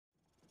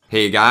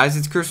Hey guys,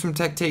 it's Chris from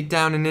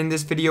TechTakedown, and in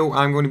this video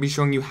I'm going to be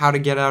showing you how to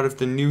get out of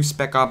the new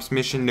Spec Ops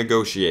mission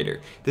Negotiator.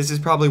 This is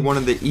probably one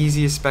of the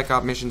easiest Spec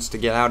Ops missions to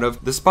get out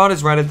of. The spot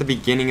is right at the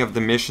beginning of the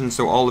mission,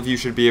 so all of you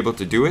should be able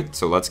to do it,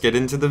 so let's get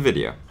into the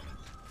video.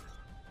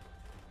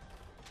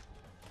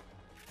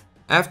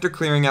 After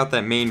clearing out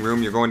that main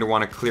room, you're going to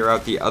want to clear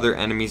out the other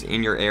enemies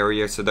in your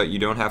area so that you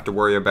don't have to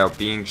worry about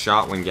being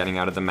shot when getting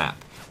out of the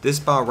map. This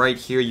spot right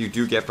here, you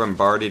do get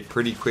bombarded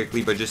pretty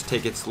quickly, but just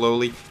take it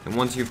slowly, and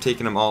once you've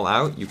taken them all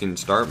out, you can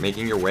start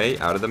making your way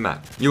out of the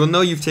map. You will know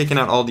you've taken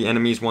out all the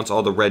enemies once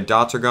all the red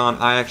dots are gone.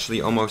 I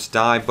actually almost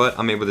die, but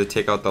I'm able to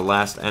take out the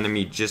last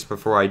enemy just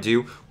before I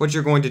do. What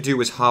you're going to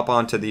do is hop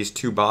onto these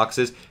two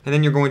boxes, and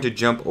then you're going to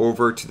jump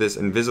over to this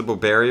invisible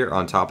barrier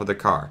on top of the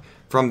car.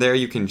 From there,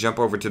 you can jump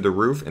over to the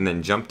roof and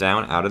then jump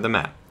down out of the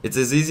map. It's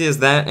as easy as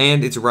that,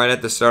 and it's right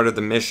at the start of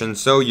the mission,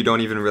 so you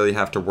don't even really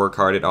have to work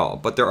hard at all.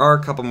 But there are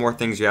a couple more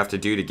things you have to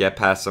do to get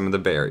past some of the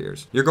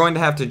barriers. You're going to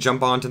have to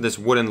jump onto this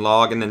wooden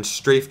log and then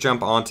strafe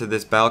jump onto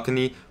this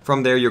balcony.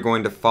 From there, you're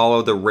going to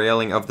follow the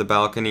railing of the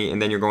balcony,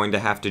 and then you're going to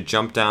have to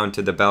jump down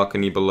to the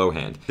balcony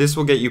belowhand. This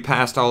will get you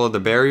past all of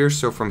the barriers,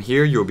 so from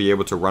here, you'll be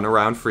able to run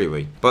around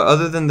freely. But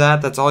other than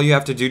that, that's all you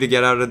have to do to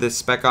get out of this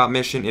Spec Op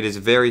mission. It is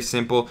very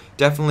simple.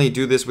 Definitely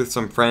do this with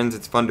some friends.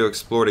 It's fun to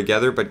explore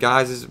together. But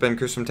guys, this has been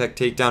Chris from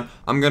TechTakedown.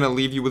 I'm going to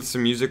leave you with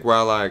some music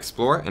while I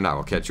explore, and I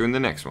will catch you in the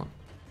next one.